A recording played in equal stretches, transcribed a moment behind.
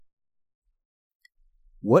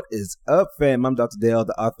What is up, fam? I'm Dr. Dale,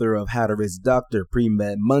 the author of How to Raise a Doctor,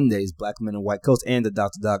 Pre-Med Mondays, Black Men and White Coats, and the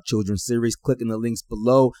Dr. Doc Children's Series. Click in the links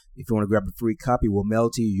below. If you want to grab a free copy, we'll mail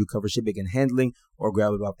it to you. You cover shipping and handling, or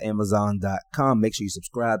grab it off Amazon.com. Make sure you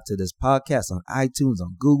subscribe to this podcast on iTunes,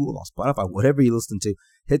 on Google, on Spotify, whatever you listen to.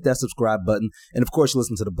 Hit that subscribe button. And of course, you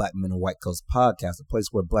listen to the Black Men and White Coats podcast, a place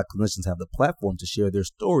where Black clinicians have the platform to share their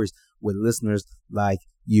stories with listeners like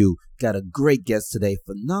you. Got a great guest today.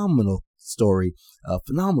 Phenomenal story.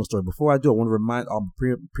 Before I do, I want to remind all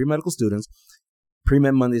pre-medical students,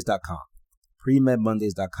 premedmondays.com.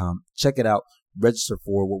 Premedmondays.com. Check it out. Register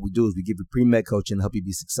for it. What we do is we give you pre-med coaching to help you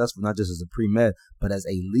be successful, not just as a pre-med, but as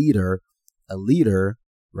a leader,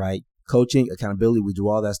 right? Coaching, accountability. We do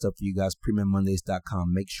all that stuff for you guys.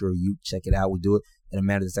 Premedmondays.com. Make sure you check it out. We do it in a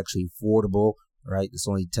manner that's actually affordable, right? It's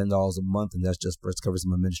only $10 a month, and that's just for us to cover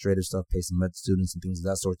some administrative stuff, pay some med students and things of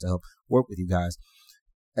that sort to help work with you guys.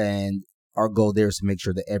 And our goal there is to make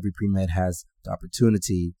sure that every pre-med has the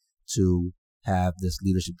opportunity to have this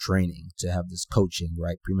leadership training, to have this coaching,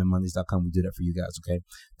 right? Premedmondays.com. We do that for you guys, okay?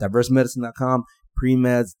 Diversemedicine.com.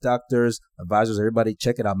 Pre-meds, doctors, advisors, everybody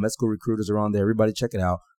check it out. Med school recruiters are on there. Everybody check it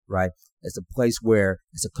out, right? It's a place where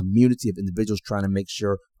it's a community of individuals trying to make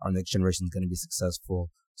sure our next generation is going to be successful.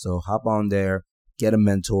 So hop on there, get a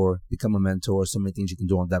mentor, become a mentor. So many things you can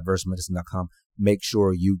do on diversemedicine.com. Make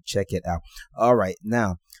sure you check it out. All right.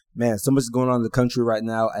 Now, man, so much is going on in the country right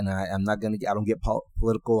now, and I don't get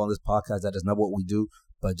political on this podcast. That is not what we do,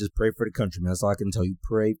 but just pray for the country, man. That's all I can tell you.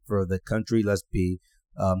 Pray for the country. Let's be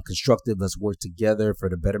constructive. Let's work together for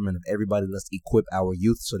the betterment of everybody. Let's equip our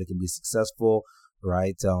youth so they can be successful,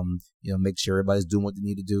 right? Make sure everybody's doing what they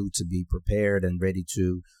need to do to be prepared and ready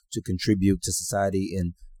to contribute to society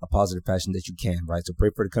in a positive fashion that you can, right? So pray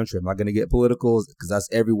for the country. I'm not going to get political because that's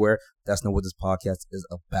everywhere. That's not what this podcast is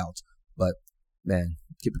about. But man,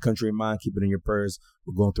 keep the country in mind. Keep it in your prayers.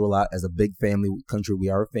 We're going through a lot as a big family country. We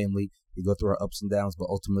are a family. We go through our ups and downs, but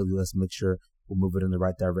ultimately let's make sure we'll move it in the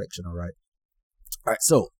right direction. All right. All right.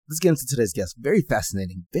 So let's get into today's guest. Very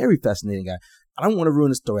fascinating guy. I don't want to ruin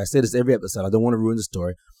the story. I say this every episode. I don't want to ruin the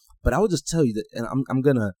story, but I will just tell you that, and I'm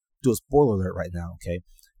going to do a spoiler alert right now. Okay.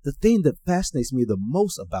 The thing that fascinates me the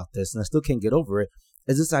most about this, and I still can't get over it,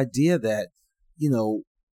 is this idea that, he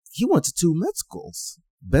went to 2 med schools.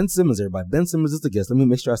 Ben Simmons, everybody. Ben Simmons is the guest. Let me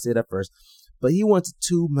make sure I say that first. But he went to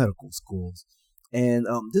 2 medical schools. And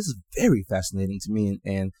this is very fascinating to me.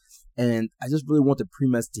 And I just really want the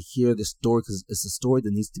pre-meds to hear this story because it's a story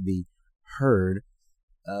that needs to be heard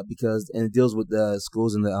because it deals with the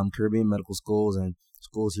schools in the Caribbean medical schools and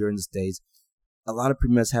schools here in the States. A lot of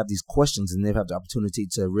pre-meds have these questions and they've had the opportunity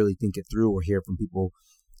to really think it through or hear from people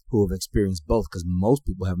who have experienced both because most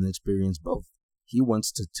people haven't experienced both. He went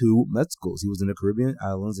to 2 med schools. He was in the Caribbean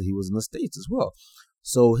islands and he was in the States as well.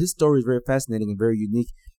 So his story is very fascinating and very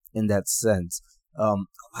unique in that sense. A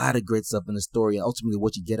lot of great stuff in the story. And ultimately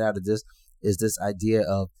what you get out of this is this idea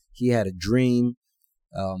of he had a dream.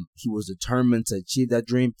 He was determined to achieve that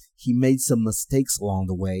dream. He made some mistakes along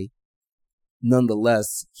the way.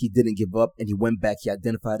 Nonetheless, he didn't give up and he went back. He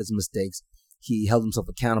identified his mistakes. He held himself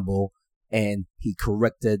accountable and he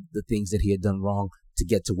corrected the things that he had done wrong to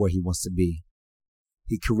get to where he wants to be.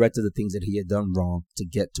 He corrected the things that he had done wrong to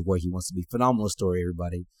get to where he wants to be. Phenomenal story,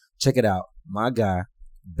 everybody. Check it out. My guy,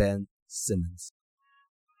 Ben Simmons.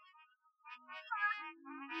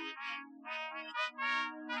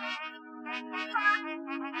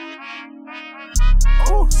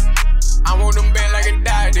 Ooh. I want them bad like a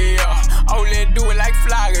daddy, yeah. Oh, let's do it like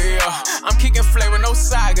Flagger, yeah. I'm kicking flavor, no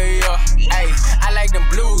saga, yeah. Hey, I like them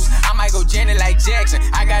blues. I might go Janet like Jackson.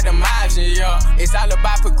 I got them options, yeah. It's all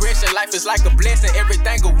about progression. Life is like a blessing.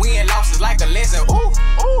 Everything a win, loss is like a lesson. Ooh,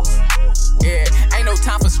 ooh. Yeah, ain't no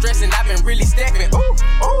time for stressing. I've been really stepping. Ooh,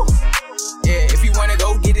 ooh. Yeah, if you wanna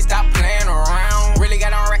go get it, stop playing around. Really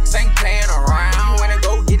got on racks, ain't playing around. If you wanna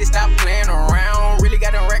go get it, stop playing around. Really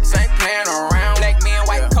got on racks, ain't playing around. Black man,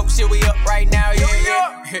 white coat, shit, we up right now, yeah.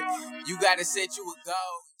 You gotta set you a goal.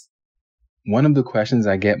 One of the questions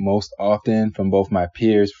I get most often from both my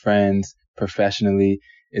peers, friends, professionally,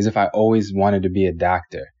 is if I always wanted to be a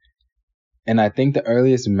doctor. And I think the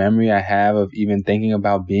earliest memory I have of even thinking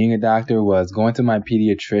about being a doctor was going to my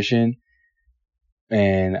pediatrician.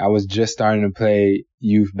 And I was just starting to play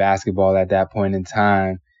youth basketball at that point in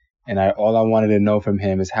time. And all I wanted to know from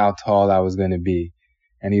him is how tall I was going to be.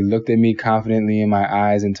 And he looked at me confidently in my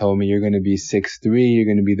eyes and told me, you're going to be 6'3". You're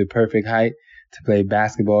going to be the perfect height to play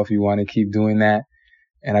basketball if you want to keep doing that.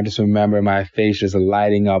 And I just remember my face just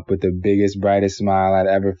lighting up with the biggest, brightest smile I'd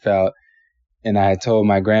ever felt. And I had told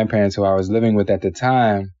my grandparents who I was living with at the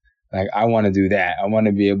time, Like, I want to do that. I want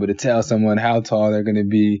to be able to tell someone how tall they're going to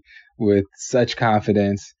be with such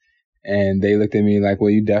confidence. And they looked at me like, well,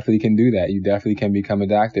 you definitely can do that. You definitely can become a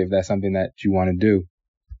doctor if that's something that you want to do.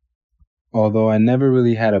 Although I never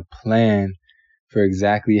really had a plan for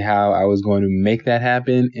exactly how I was going to make that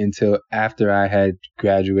happen until after I had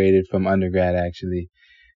graduated from undergrad, actually.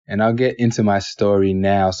 And I'll get into my story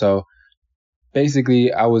now. So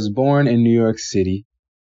basically, I was born in New York City,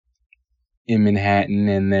 in Manhattan,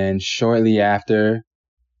 and then shortly after,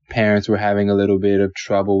 parents were having a little bit of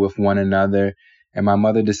trouble with one another, and my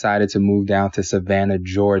mother decided to move down to Savannah,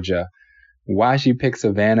 Georgia. Why she picked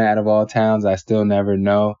Savannah out of all towns, I still never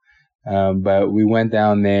know. But we went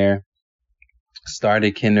down there,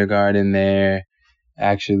 started kindergarten there,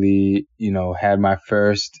 actually, had my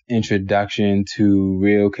first introduction to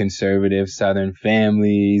real conservative Southern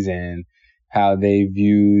families and how they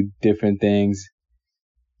viewed different things.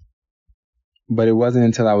 But it wasn't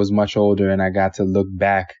until I was much older and I got to look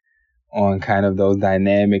back on kind of those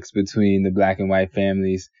dynamics between the black and white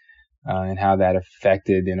families and how that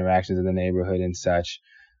affected the interactions in the neighborhood and such.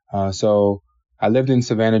 So I lived in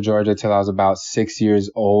Savannah, Georgia till I was about 6 years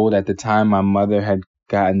old. At the time, my mother had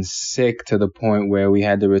gotten sick to the point where we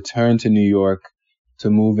had to return to New York to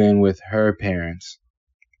move in with her parents.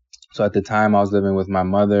 So at the time, I was living with my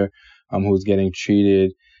mother, who was getting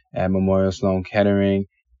treated at Memorial Sloan Kettering,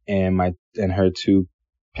 and her two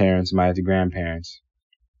parents, my grandparents.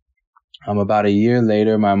 About a year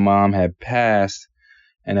later, my mom had passed,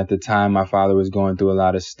 and at the time, my father was going through a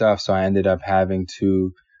lot of stuff, so I ended up having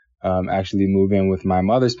to actually move in with my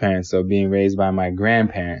mother's parents, so being raised by my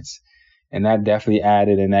grandparents. And that definitely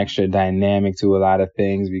added an extra dynamic to a lot of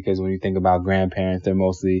things, because when you think about grandparents, they're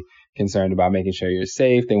mostly concerned about making sure you're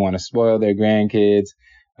safe. They want to spoil their grandkids.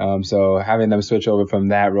 So having them switch over from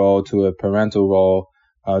that role to a parental role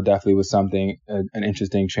definitely was an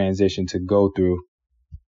interesting transition to go through.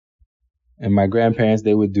 And my grandparents,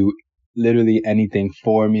 they would do literally anything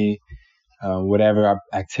for me. Whatever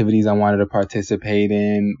activities I wanted to participate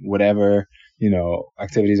in, whatever,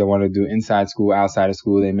 activities I wanted to do inside school, outside of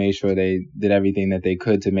school, they made sure they did everything that they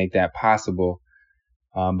could to make that possible.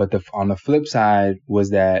 But on the flip side was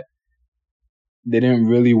that they didn't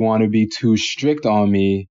really want to be too strict on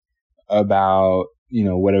me about,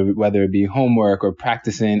 whether it be homework or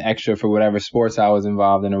practicing extra for whatever sports I was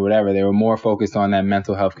involved in or whatever. They were more focused on that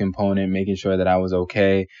mental health component, making sure that I was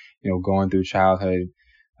okay, going through childhood.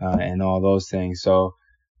 And all those things. So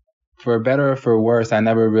for better or for worse, I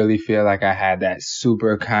never really feel like I had that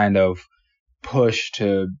super kind of push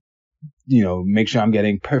to, make sure I'm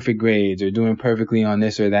getting perfect grades or doing perfectly on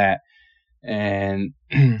this or that. And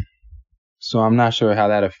so I'm not sure how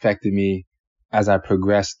that affected me as I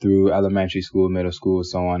progressed through elementary school, middle school,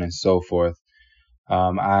 so on and so forth.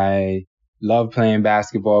 I loved playing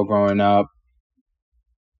basketball growing up,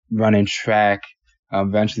 running track.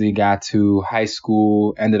 Eventually got to high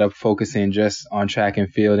school, ended up focusing just on track and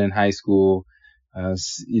field in high school.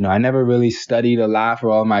 I never really studied a lot for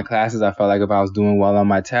all my classes. I felt like if I was doing well on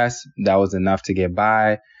my tests, that was enough to get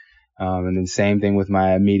by. And then same thing with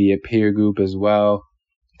my immediate peer group as well.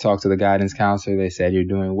 Talked to the guidance counselor. They said, you're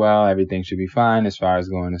doing well. Everything should be fine as far as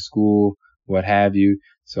going to school, what have you.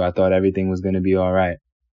 So I thought everything was going to be all right.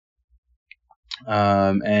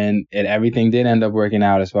 And everything did end up working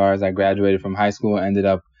out as far as I graduated from high school, ended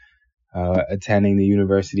up attending the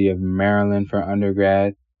University of Maryland for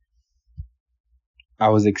undergrad. I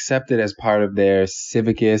was accepted as part of their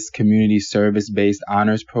Civicus community service-based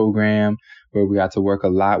honors program, where we got to work a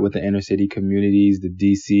lot with the inner city communities, the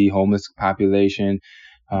DC homeless population,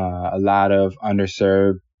 a lot of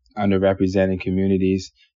underserved, underrepresented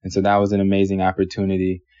communities. And so that was an amazing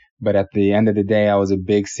opportunity. But at the end of the day, I was a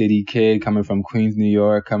big city kid coming from Queens, New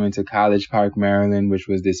York, coming to College Park, Maryland, which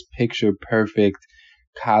was this picture perfect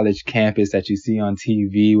college campus that you see on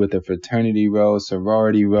TV with a fraternity row,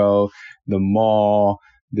 sorority row, the mall,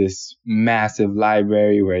 this massive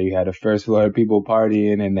library where you had a first floor people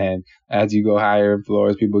partying. And then as you go higher in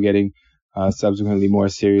floors, people getting subsequently more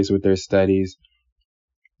serious with their studies.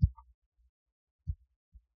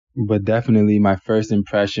 But definitely my first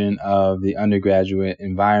impression of the undergraduate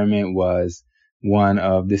environment was one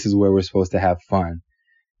of this is where we're supposed to have fun,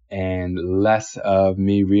 and less of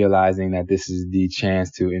me realizing that this is the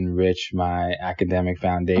chance to enrich my academic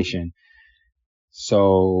foundation.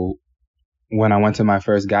 So when I went to my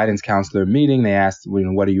first guidance counselor meeting, they asked,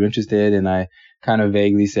 what are you interested in? And I kind of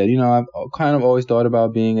vaguely said, I've kind of always thought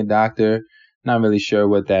about being a doctor. Not really sure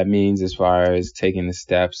what that means as far as taking the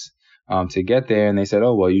steps to get there. And they said,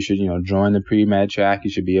 oh, well, you should, join the pre-med track. You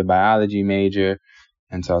should be a biology major.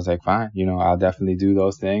 And so I was like, fine, I'll definitely do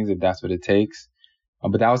those things if that's what it takes.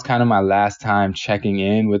 But that was kind of my last time checking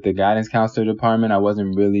in with the guidance counselor department. I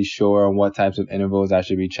wasn't really sure on what types of intervals I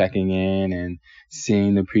should be checking in and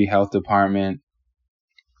seeing the pre-health department.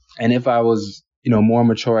 And if I was, more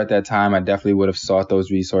mature at that time, I definitely would have sought those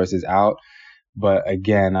resources out. But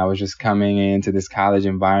again, I was just coming into this college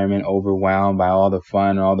environment overwhelmed by all the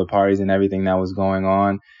fun, all the parties and everything that was going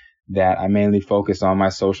on, that I mainly focused on my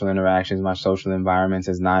social interactions, my social environments,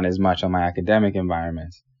 as not as much on my academic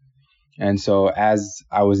environments. And so as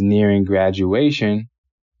I was nearing graduation,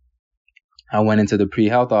 I went into the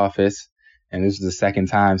pre-health office, and this was the second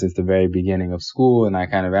time since the very beginning of school. And I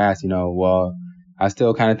kind of asked, well, I was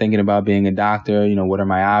still kind of thinking about being a doctor, what are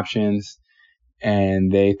my options?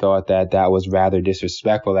 And they thought that that was rather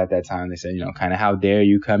disrespectful at that time. They said, kind of, how dare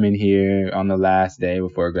you come in here on the last day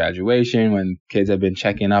before graduation when kids have been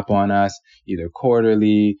checking up on us either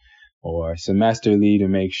quarterly or semesterly to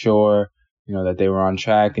make sure, that they were on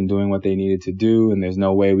track and doing what they needed to do. And there's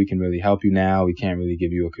no way we can really help you now. We can't really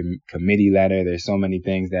give you a committee letter. There's so many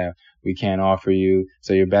things that we can't offer you.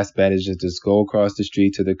 So your best bet is just go across the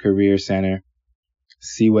street to the career center,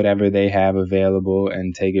 see whatever they have available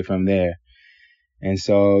and take it from there. And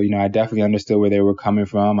so, I definitely understood where they were coming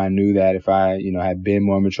from. I knew that if I, had been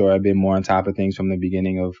more mature, I'd been more on top of things from the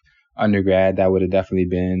beginning of undergrad, that would have definitely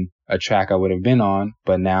been a track I would have been on.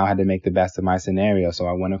 But now I had to make the best of my scenario. So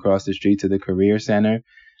I went across the street to the Career Center,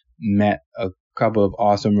 met a couple of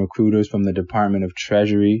awesome recruiters from the Department of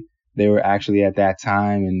Treasury. They were actually at that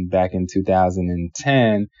time and back in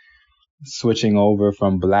 2010, switching over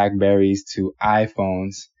from BlackBerrys to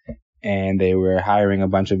iPhones. And they were hiring a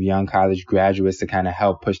bunch of young college graduates to kind of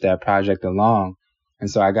help push that project along. And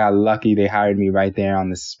so I got lucky. They hired me right there on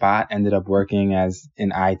the spot, ended up working as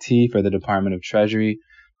in IT for the Department of Treasury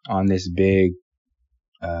on this big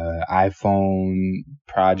iPhone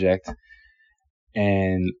project.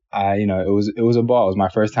 And it was a ball. It was my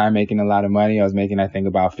first time making a lot of money. I was making, I think,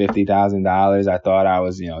 about $50,000. I thought I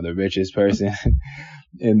was, the richest person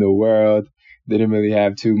in the world. Didn't really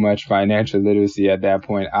have too much financial literacy at that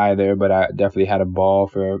point either, but I definitely had a ball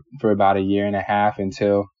for about a year and a half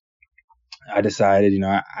until I decided,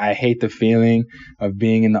 I hate the feeling of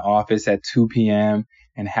being in the office at 2 p.m.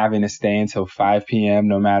 and having to stay until 5 p.m.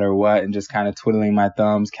 no matter what, and just kind of twiddling my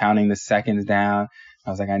thumbs, counting the seconds down.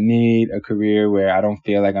 I was like, I need a career where I don't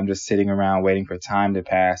feel like I'm just sitting around waiting for time to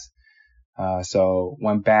pass. So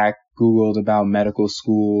went back, Googled about medical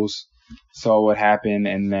schools, saw what happened,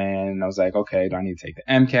 and then I was like, okay, do I need to take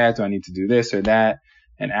the MCAT? Do I need to do this or that?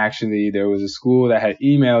 And actually, there was a school that had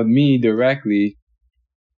emailed me directly.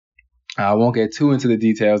 I won't get too into the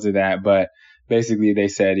details of that, but basically they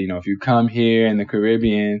said, if you come here in the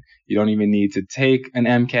Caribbean, you don't even need to take an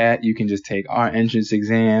MCAT. You can just take our entrance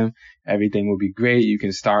exam. Everything will be great. You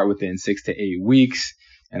can start within 6 to 8 weeks.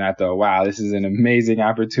 And I thought, wow, this is an amazing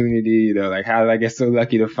opportunity. They're like, how did I get so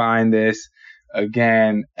lucky to find this?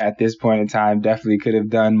 Again, at this point in time, definitely could have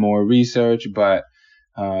done more research, but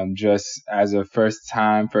just as a first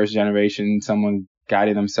generation, someone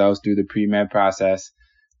guiding themselves through the pre-med process,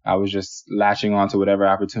 I was just latching on to whatever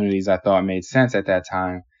opportunities I thought made sense at that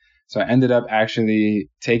time. So I ended up actually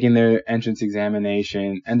taking their entrance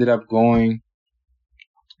examination, ended up going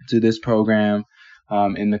to this program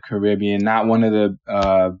in the Caribbean, not one of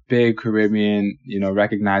the big Caribbean,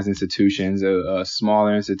 recognized institutions, a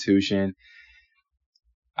smaller institution.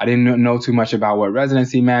 I didn't know too much about what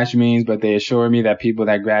residency match means, but they assured me that people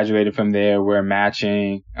that graduated from there were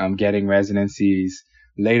matching, getting residencies.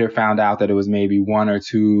 Later found out that it was maybe one or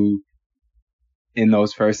two in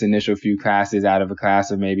those first initial few classes out of a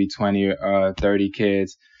class of maybe 20 or 30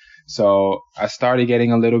 kids. So I started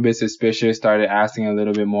getting a little bit suspicious, started asking a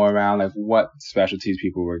little bit more around like what specialties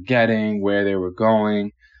people were getting, where they were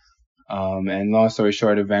going. And long story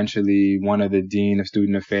short, eventually one of the dean of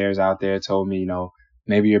student affairs out there told me,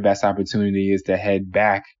 maybe your best opportunity is to head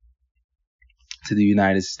back to the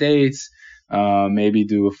United States, maybe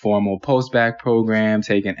do a formal post-bac program,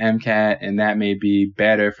 take an MCAT, and that may be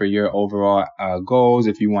better for your overall goals.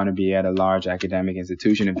 If you want to be at a large academic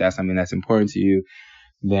institution, if that's something that's important to you,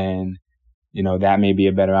 then, that may be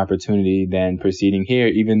a better opportunity than proceeding here,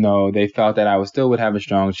 even though they felt that I still would have a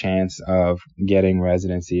strong chance of getting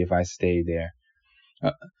residency if I stayed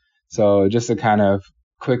there. So just a kind of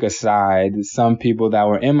quick aside, some people that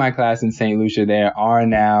were in my class in St. Lucia there are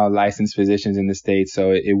now licensed physicians in the States,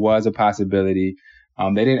 so it was a possibility.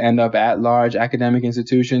 They didn't end up at large academic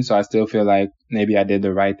institutions, so I still feel like maybe I did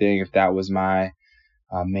the right thing if that was my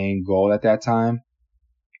main goal at that time.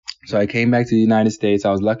 So I came back to the United States.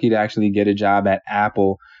 I was lucky to actually get a job at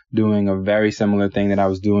Apple doing a very similar thing that I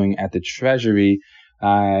was doing at the Treasury.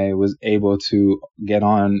 I was able to get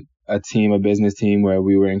on a business team where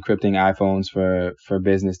we were encrypting iPhones for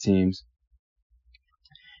business teams.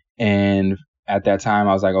 And at that time,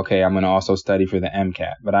 I was like, okay, I'm going to also study for the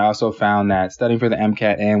MCAT. But I also found that studying for the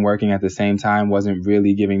MCAT and working at the same time wasn't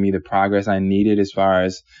really giving me the progress I needed as far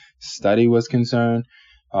as study was concerned.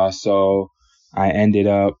 So I ended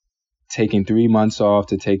up taking 3 months off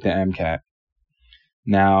to take the MCAT.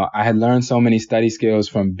 Now, I had learned so many study skills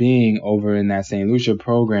from being over in that St. Lucia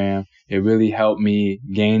program. It really helped me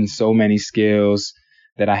gain so many skills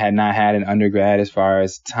that I had not had in undergrad as far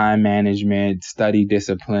as time management, study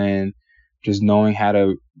discipline, just knowing how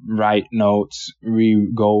to write notes,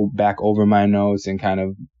 go back over my notes and kind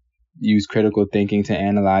of use critical thinking to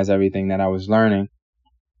analyze everything that I was learning.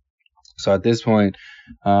 So at this point,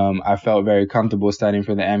 I felt very comfortable studying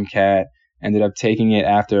for the MCAT. Ended up taking it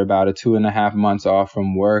after about 2.5 months off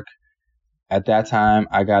from work. At that time,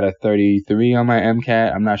 I got a 33 on my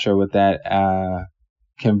MCAT. I'm not sure what that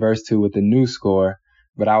converts to with the new score,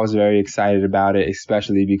 but I was very excited about it,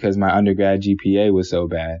 especially because my undergrad GPA was so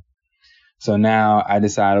bad. So now I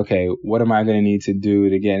decide, okay, what am I going to need to do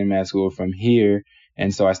to get in med school from here?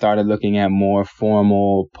 And so I started looking at more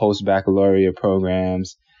formal post-baccalaureate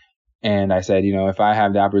programs. And I said, if I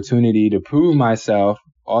have the opportunity to prove myself,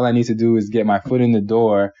 all I need to do is get my foot in the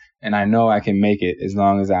door, and I know I can make it as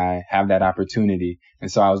long as I have that opportunity.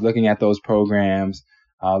 And so I was looking at those programs,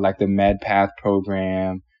 like the MedPath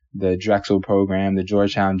program, the Drexel program, the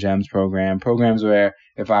Georgetown GEMS program, programs where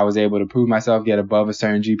if I was able to prove myself, get above a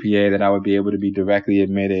certain GPA, that I would be able to be directly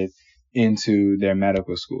admitted into their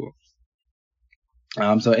medical school.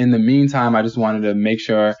 So in the meantime, I just wanted to make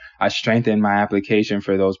sure I strengthened my application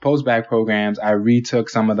for those post-bac programs. I retook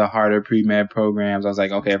some of the harder pre-med programs. I was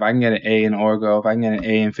like, okay, if I can get an A in Orgo, if I can get an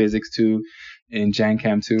A in Physics 2, in Gen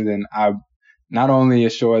Chem 2, then I not only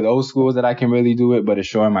assure those schools that I can really do it, but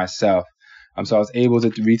assure myself. So I was able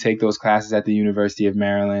to retake those classes at the University of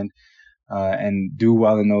Maryland and do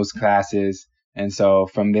well in those classes. And so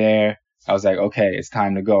from there, I was like, okay, it's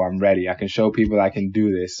time to go. I'm ready. I can show people I can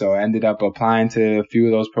do this. So I ended up applying to a few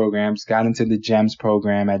of those programs, got into the GEMS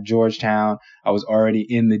program at Georgetown. I was already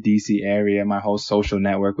in the DC area. My whole social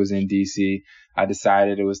network was in DC. I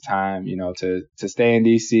decided it was time, to stay in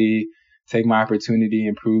DC, take my opportunity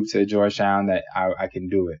and prove to Georgetown that I can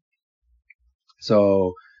do it.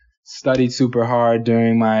 So studied super hard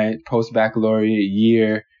during my post-baccalaureate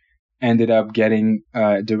year, ended up getting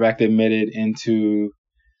direct admitted into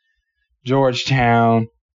Georgetown.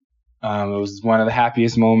 It was one of the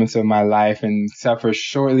happiest moments of my life, and except for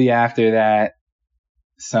shortly after that,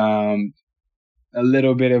 a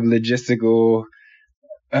little bit of logistical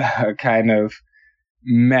kind of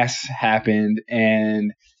mess happened,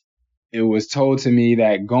 and it was told to me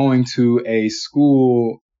that going to a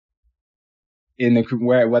school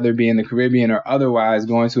whether it be in the Caribbean or otherwise,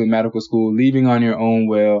 going to a medical school, leaving on your own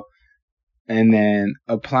will, and then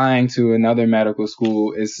applying to another medical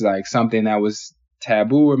school is like something that was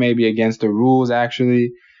taboo or maybe against the rules, actually.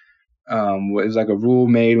 It was like a rule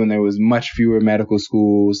made when there was much fewer medical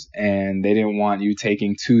schools, and they didn't want you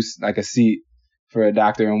taking a seat for a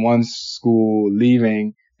doctor in one school,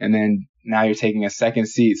 leaving, and then now you're taking a second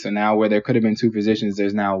seat. So now where there could have been 2 physicians,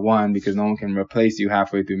 there's now 1 because no one can replace you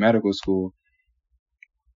halfway through medical school.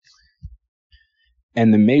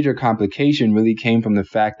 And the major complication really came from the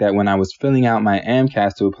fact that when I was filling out my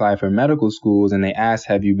AMCAS to apply for medical schools and they asked,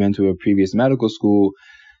 have you been to a previous medical school?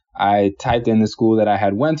 I typed in the school that I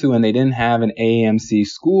had went to and they didn't have an AAMC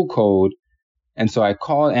school code. And so I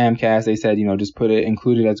called AMCAS. They said, just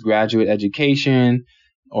include it as graduate education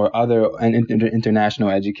or other international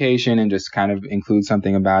education and just kind of include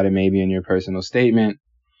something about it maybe in your personal statement.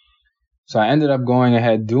 So I ended up going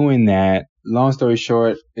ahead doing that. Long story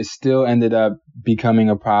short, it still ended up becoming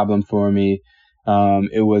a problem for me.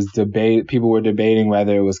 It was people were debating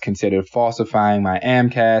whether it was considered falsifying my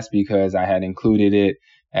AMCAS because I had included it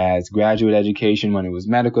as graduate education when it was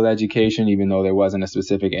medical education, even though there wasn't a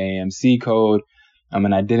specific AAMC code.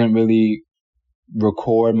 And I didn't really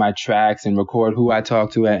record my tracks and record who I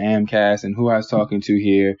talked to at AMCAS and who I was talking to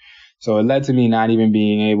here. So it led to me not even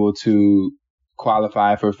being able to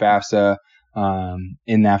qualify for FAFSA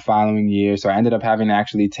in that following year. So I ended up having to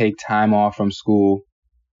actually take time off from school.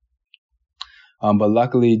 But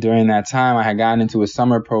luckily during that time, I had gotten into a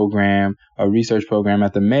summer program, a research program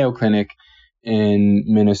at the Mayo Clinic in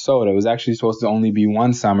Minnesota. It was actually supposed to only be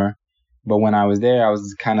 1 summer. But when I was there, I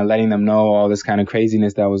was kind of letting them know all this kind of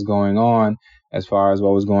craziness that was going on as far as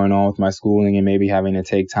what was going on with my schooling and maybe having to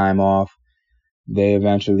take time off. They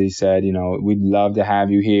eventually said, we'd love to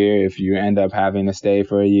have you here if you end up having to stay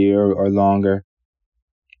for a year or longer.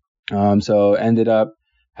 So ended up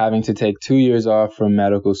having to take 2 years off from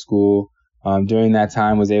medical school. During that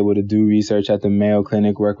time, was able to do research at the Mayo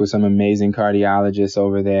Clinic, work with some amazing cardiologists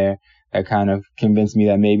over there. That kind of convinced me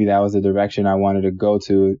that maybe that was the direction I wanted to go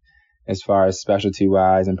to as far as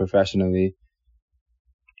specialty-wise and professionally.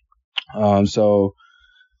 So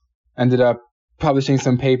ended up publishing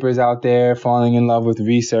some papers out there, falling in love with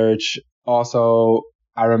research. Also,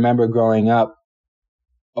 I remember growing up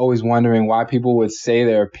always wondering why people would say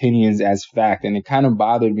their opinions as fact. And it kind of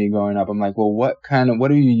bothered me growing up. I'm like, well, what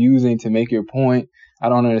are you using to make your point? I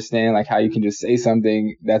don't understand like how you can just say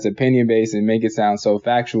something that's opinion based and make it sound so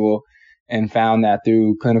factual. And found that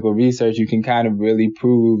through clinical research, you can kind of really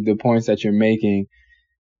prove the points that you're making.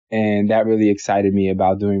 And that really excited me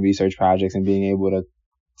about doing research projects and being able to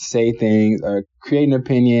say things or create an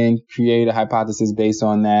opinion, create a hypothesis based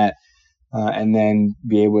on that, and then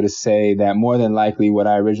be able to say that more than likely what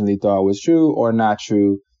I originally thought was true or not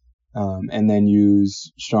true, and then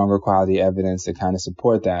use stronger quality evidence to kind of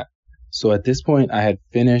support that. So at this point, I had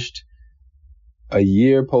finished a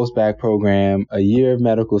year post-bac program, a year of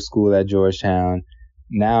medical school at Georgetown.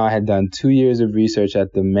 Now I had done 2 years of research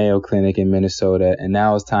at the Mayo Clinic in Minnesota, and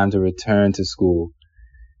now it's time to return to school.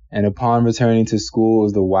 And upon returning to school, it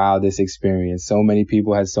was the wildest experience. So many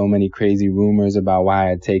people had so many crazy rumors about why I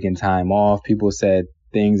had taken time off. People said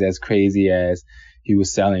things as crazy as he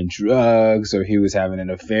was selling drugs or he was having an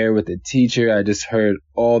affair with a teacher. I just heard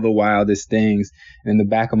all the wildest things. And in the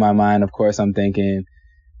back of my mind, of course, I'm thinking,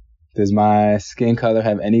 does my skin color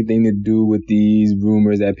have anything to do with these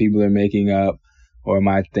rumors that people are making up? Or am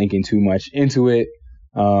I thinking too much into it?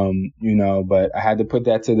 But I had to put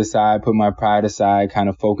that to the side, put my pride aside, kind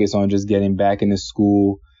of focus on just getting back into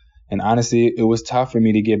school. And honestly, it was tough for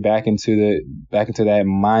me to get back into that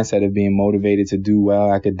mindset of being motivated to do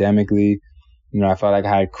well academically. I felt like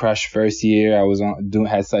I had crushed first year. I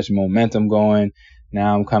had such momentum going.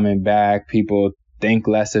 Now I'm coming back. People think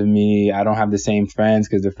less of me. I don't have the same friends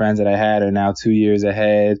because the friends that I had are now 2 years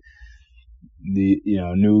ahead.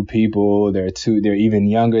 New people, they're even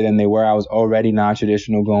younger than they were. I was already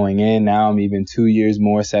non-traditional going in. Now I'm even 2 years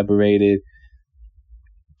more separated.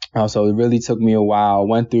 So it really took me a while.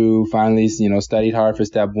 Went through, finally, studied hard for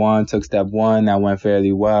step one, took step one. That went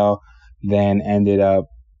fairly well. Then ended up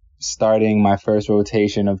starting my first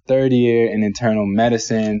rotation of third year in internal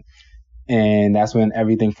medicine. And that's when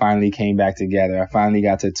everything finally came back together. I finally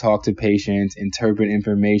got to talk to patients, interpret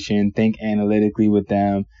information, think analytically with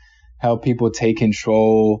them, help people take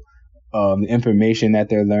control of the information that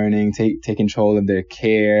they're learning, take control of their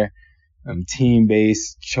care,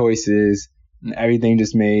 team-based choices. Everything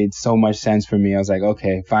just made so much sense for me. I was like,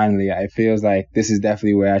 okay, finally, it feels like this is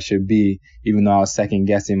definitely where I should be, even though I was second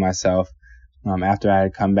guessing myself after I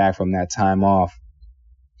had come back from that time off.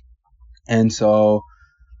 And so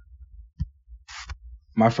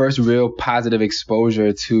my first real positive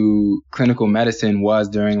exposure to clinical medicine was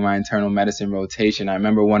during my internal medicine rotation. I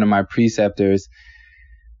remember one of my preceptors,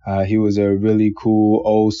 he was a really cool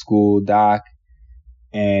old school doc.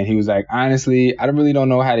 And he was like, honestly, I really don't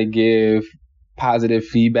know how to give positive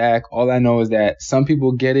feedback. All I know is that some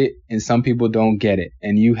people get it and some people don't get it.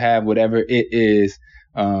 And you have whatever it is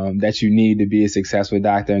that you need to be a successful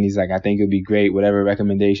doctor. And he's like, I think it'll be great. Whatever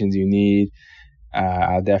recommendations you need,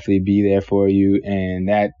 I'll definitely be there for you. And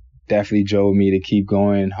that definitely drove me to keep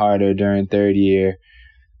going harder during third year.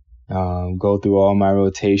 Go through all my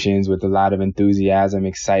rotations with a lot of enthusiasm,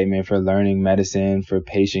 excitement for learning medicine, for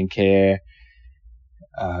patient care.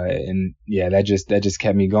 And yeah, that just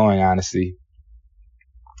kept me going, honestly.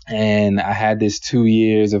 And I had this 2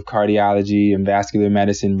 years of cardiology and vascular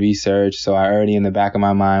medicine research. So I already in the back of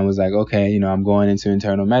my mind was like, okay, I'm going into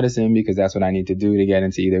internal medicine because that's what I need to do to get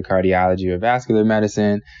into either cardiology or vascular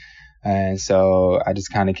medicine. And so I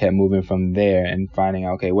just kind of kept moving from there and finding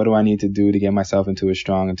out, okay, what do I need to do to get myself into a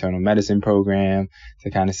strong internal medicine program to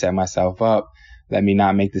kind of set myself up? Let me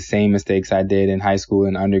not make the same mistakes I did in high school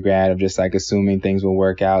and undergrad of just like assuming things will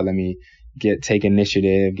work out. Let me take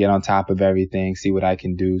initiative, get on top of everything, see what I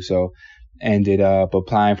can do. So ended up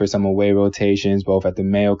applying for some away rotations, both at the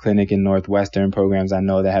Mayo Clinic and Northwestern, programs I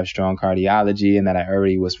know that have strong cardiology and that I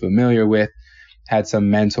already was familiar with. Had some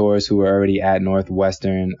mentors who were already at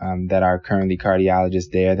Northwestern that are currently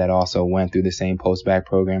cardiologists there that also went through the same post-bac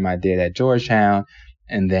program I did at Georgetown.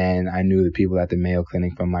 And then I knew the people at the Mayo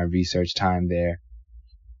Clinic from my research time there.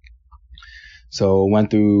 So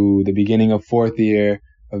went through the beginning of fourth year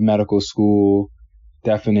of medical school,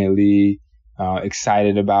 definitely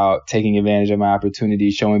excited about taking advantage of my opportunity,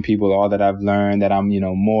 showing people all that I've learned, that I'm,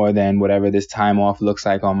 more than whatever this time off looks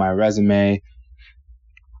like on my resume,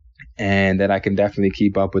 and that I can definitely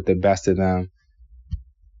keep up with the best of them.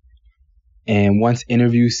 And once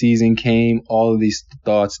interview season came, all of these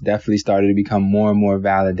thoughts definitely started to become more and more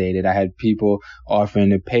validated. I had people offering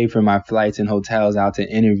to pay for my flights and hotels out to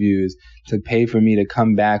interviews, to pay for me to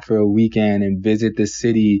come back for a weekend and visit the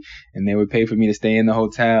city. And they would pay for me to stay in the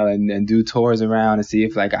hotel and do tours around and see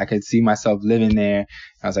if like I could see myself living there.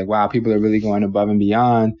 I was like, wow, people are really going above and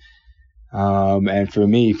beyond. And for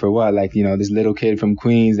me, for what? Like, you know, this little kid from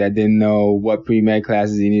Queens that didn't know what pre-med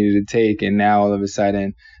classes he needed to take. And now all of a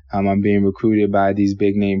sudden, I'm being recruited by these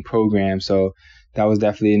big name programs. So that was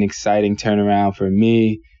definitely an exciting turnaround for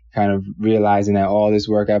me, kind of realizing that all this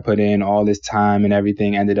work I put in, all this time and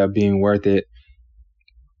everything ended up being worth it.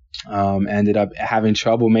 Ended up having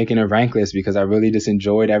trouble making a rank list because I really just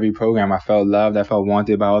enjoyed every program. I felt loved. I felt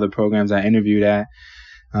wanted by all the programs I interviewed at.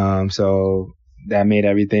 So that made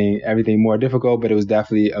everything more difficult, but it was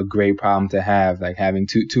definitely a great problem to have, like having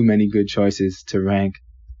too many good choices to rank.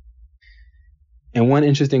 And one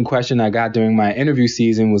interesting question I got during my interview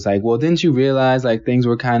season was like, well, didn't you realize like things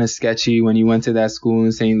were kind of sketchy when you went to that school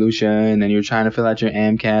in St. Lucia and then you're trying to fill out your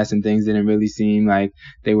AMCAS and things didn't really seem like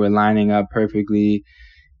they were lining up perfectly?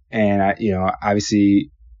 And I, you know,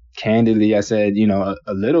 obviously, candidly, I said, you know,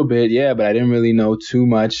 a little bit, yeah, but I didn't really know too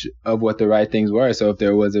much of what the right things were. So if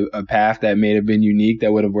there was a path that may have been unique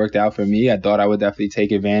that would have worked out for me, I thought I would definitely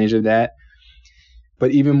take advantage of that.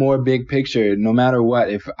 But even more big picture, no matter what,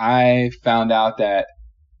 if I found out that,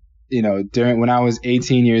 you know, when I was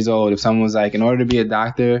 18 years old, if someone was like, in order to be a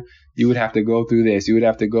doctor, you would have to go through this, you would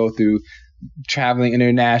have to go through traveling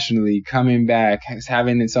internationally, coming back,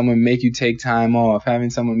 having someone make you take time off, having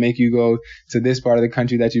someone make you go to this part of the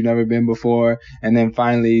country that you've never been before, and then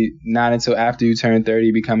finally, not until after you turn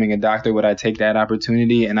 30, becoming a doctor, would I take that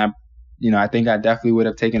opportunity? And I think I definitely would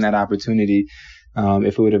have taken that opportunity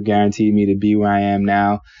if it would have guaranteed me to be where I am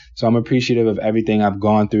now. So I'm appreciative of everything I've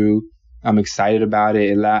gone through. I'm excited about it.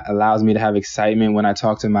 It allows me to have excitement when I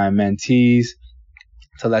talk to my mentees,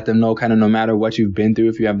 to let them know kind of no matter what you've been through,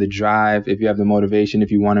 if you have the drive, if you have the motivation,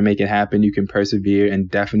 if you want to make it happen, you can persevere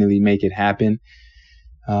and definitely make it happen.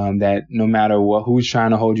 That no matter who's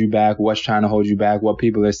trying to hold you back, what's trying to hold you back, what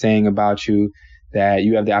people are saying about you, that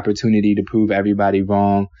you have the opportunity to prove everybody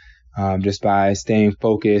wrong just by staying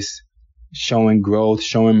focused, showing growth,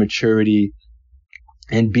 showing maturity,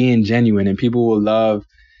 and being genuine. And people will love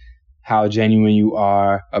how genuine you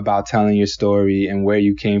are about telling your story and where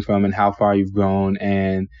you came from and how far you've grown.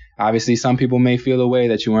 And obviously some people may feel a way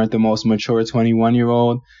that you weren't the most mature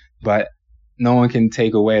 21-year-old, but no one can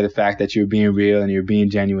take away the fact that you're being real and you're being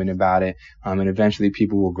genuine about it. And eventually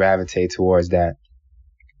people will gravitate towards that.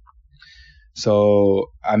 So,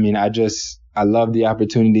 I mean, I love the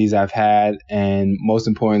opportunities I've had, and most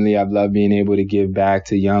importantly, I've loved being able to give back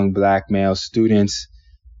to young Black male students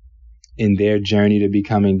in their journey to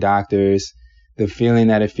becoming doctors. The feeling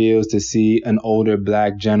that it feels to see an older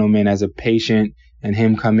Black gentleman as a patient and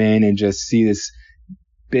him come in and just see this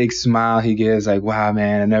big smile he gives, like, wow,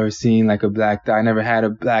 man, I've never seen like a Black doctor. I never had a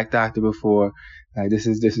Black doctor before. Like, this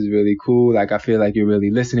is really cool. Like, I feel like you're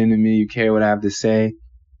really listening to me. You care what I have to say.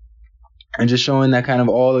 And just showing that kind of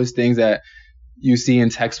all those things that you see in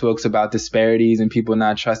textbooks about disparities and people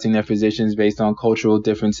not trusting their physicians based on cultural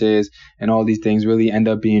differences, and all these things really end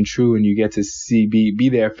up being true, and you get to see be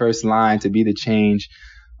their first line to be the change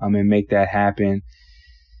and make that happen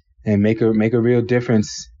and make a real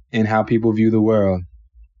difference in how people view the world.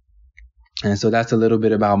 And so that's a little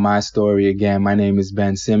bit about my story. Again, my name is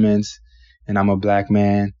Ben Simmons, and I'm a Black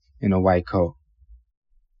man in a white coat.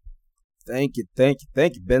 Thank you,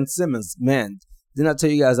 Ben Simmons. Man, didn't I tell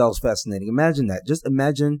you guys that was fascinating? Imagine that. Just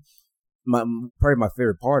imagine, probably my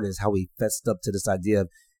favorite part is how he fessed up to this idea of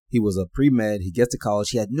he was a pre-med, he gets to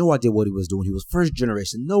college, he had no idea what he was doing, he was first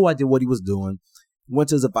generation, no idea what he was doing, went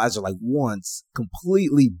to his advisor like once,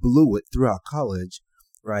 completely blew it throughout college,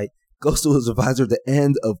 right? Goes to his advisor at the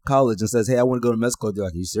end of college and says, hey, I want to go to med school. They're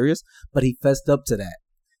like, are you serious? But he fessed up to that.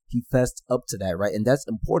 Right? And that's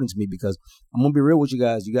important to me because I'm going to be real with you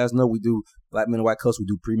guys. You guys know we do Black Men in White Coats. We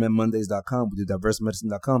do PreMedMondays.com. We do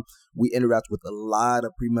DiverseMedicine.com. We interact with a lot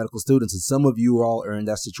of pre-medical students, and some of you all are in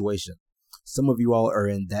that situation. Some of you all are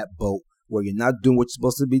in that boat where you're not doing what you're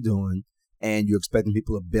supposed to be doing and you're expecting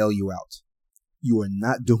people to bail you out. You are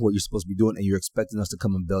not doing what you're supposed to be doing and you're expecting us to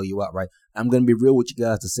come and bail you out, right? I'm going to be real with you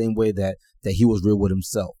guys the same way that he was real with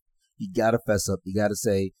himself. You got to fess up. You got to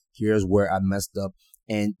say, here's where I messed up.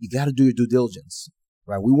 And you got to do your due diligence,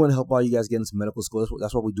 right? We want to help all you guys get into medical school.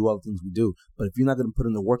 That's why we do all the things we do. But if you're not going to put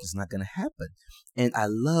in the work, it's not going to happen. And I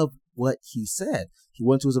love what he said. He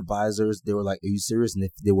went to his advisors. They were like, are you serious? And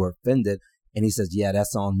they were offended. And he says, yeah,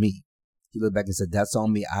 that's on me. He looked back and said, that's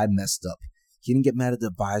on me. I messed up. He didn't get mad at the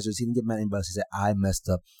advisors. He didn't get mad at anybody. He said, I messed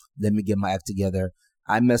up. Let me get my act together.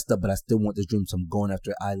 I messed up, but I still want this dream, so I'm going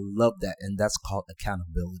after it. I love that. And that's called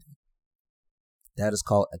accountability. That is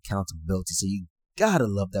called accountability. So you gotta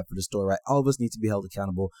love that for the story, right? All of us need to be held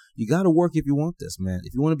accountable. You gotta work if you want this, man.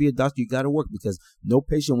 If you want to be a doctor, you gotta work, because no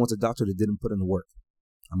patient wants a doctor that didn't put in the work.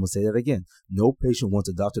 I'm going to say that again. No patient wants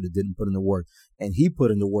a doctor that didn't put in the work. And he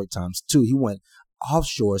put in the work times two. He went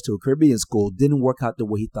offshore to a Caribbean school, didn't work out the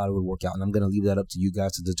way he thought it would work out. And I'm going to leave that up to you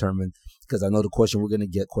guys to determine, because I know the question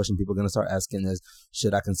people are going to start asking is,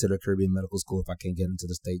 should I consider Caribbean medical school if I can't get into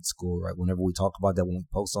the state school, right? Whenever we talk about that, when we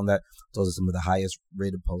post on that, those are some of the highest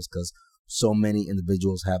rated posts, because so many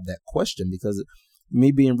individuals have that question. Because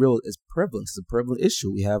me being real, it's prevalent. It's a prevalent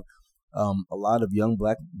issue. We have a lot of young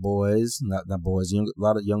black boys, a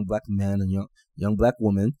lot of young black men and young black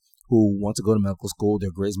women who want to go to medical school.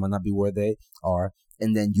 Their grades might not be where they are.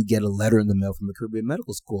 And then you get a letter in the mail from a Caribbean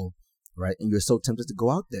medical school, right? And you're so tempted to go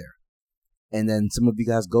out there. And then some of you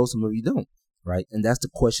guys go, some of you don't, right? And that's the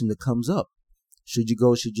question that comes up. Should you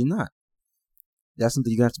go, should you not? That's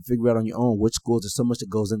something you're going to have to figure out on your own. Which schools, there's so much that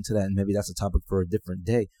goes into that, and maybe that's a topic for a different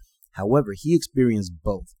day. However, he experienced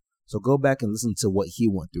both. So go back and listen to what he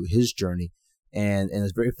went through, his journey. And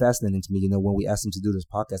it's very fascinating to me. When we asked him to do this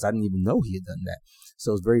podcast, I didn't even know he had done that.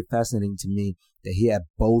 So it's very fascinating to me that he had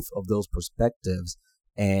both of those perspectives,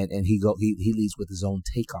 and he leads with his own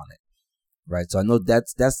take on it. Right. So I know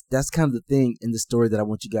that's kind of the thing in the story that I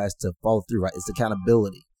want you guys to follow through, right? It's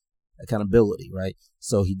accountability, right?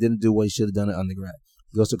 So he didn't do what he should have done at undergrad.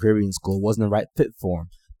 He goes to Caribbean school. It wasn't the right fit for him.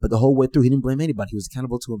 But the whole way through, he didn't blame anybody. He was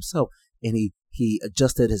accountable to himself, and he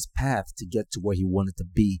adjusted his path to get to where he wanted to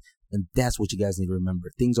be. And that's what you guys need to remember.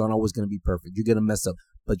 Things aren't always going to be perfect. You're going to mess up,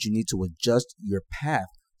 but you need to adjust your path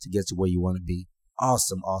to get to where you want to be.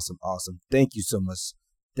 Awesome. Thank you so much.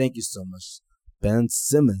 Ben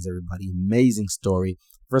Simmons, everybody. Amazing story.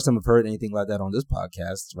 First time I've heard anything like that on this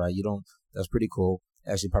podcast, right? That's pretty cool.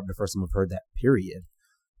 Actually, probably the first time I've heard that, period.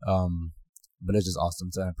 But it's just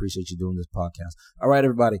awesome. So I appreciate you doing this podcast. All right,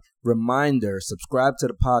 everybody. Reminder, subscribe to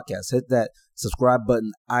the podcast. Hit that subscribe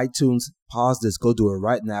button. iTunes, pause this. Go do it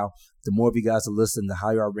right now. The more of you guys that listen, the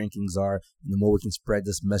higher our rankings are, and the more we can spread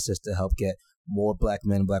this message to help get more black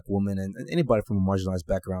men, black women, and anybody from a marginalized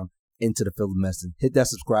background into the field of medicine. Hit that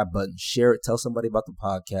subscribe button. Share it. Tell somebody about the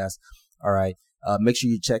podcast. All right. Make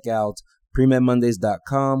sure you check out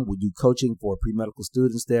PreMedMondays.com. We do coaching for pre-medical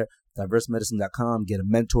students there. DiverseMedicine.com. Get a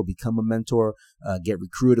mentor, become a mentor, get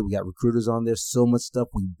recruited. We got recruiters on there. So much stuff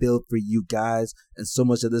we build for you guys. And so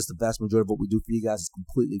much of this, the vast majority of what we do for you guys is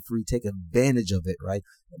completely free. Take advantage of it, right?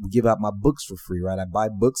 We give out my books for free, right? I buy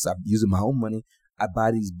books. I'm using my own money. I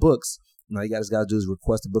buy these books. All you guys got to do is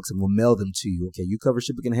request the books and we'll mail them to you. Okay, you cover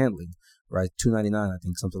shipping and handling, right? $2.99, I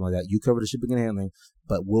think, something like that. You cover the shipping and handling,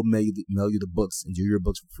 but we'll mail you the books and do your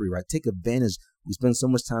books for free, right? Take advantage. We spend so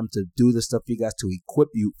much time to do this stuff for you guys to equip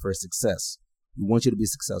you for success. We want you to be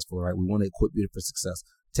successful, right? We want to equip you for success.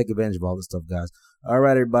 Take advantage of all this stuff, guys. All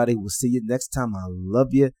right, everybody. We'll see you next time. I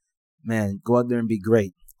love you. Man, go out there and be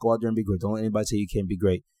great. Go out there and be great. Don't let anybody tell you can't be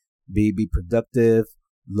great. Be productive.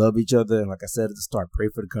 Love each other. And like I said at the start, pray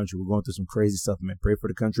for the country. We're going through some crazy stuff, man. Pray for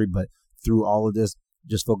the country. But through all of this,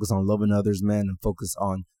 just focus on loving others, man, and focus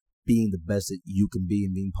on being the best that you can be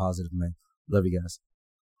and being positive, man. Love you guys.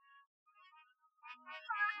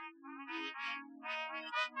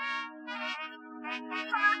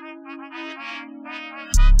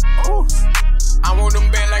 Ooh, I want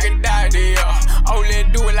them bad like a daddy, yeah. Oh,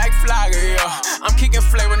 let's do it like Flagger, yeah. I'm kicking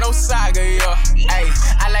flavor, no saga, yeah. Hey,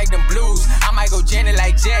 I like them blues. I might go Janet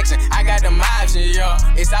like Jackson. I got them options, yeah.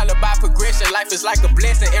 It's all about progression. Life is like a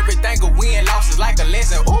blessing. Everything a win, loss is like a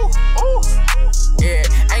lesson. Ooh, ooh. Yeah,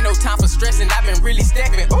 ain't no time for stressing. I've been really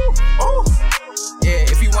stepping. Ooh, ooh. Yeah,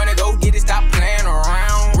 if you wanna go get it, stop playing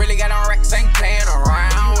around. Really got on racks, ain't playing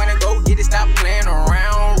around. You wanna go get it, stop playing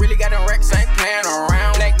around. Really got on racks, ain't playing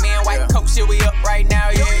around. Black man, white coat, shit, we up right now,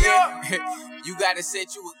 yeah. You gotta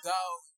set you a goal.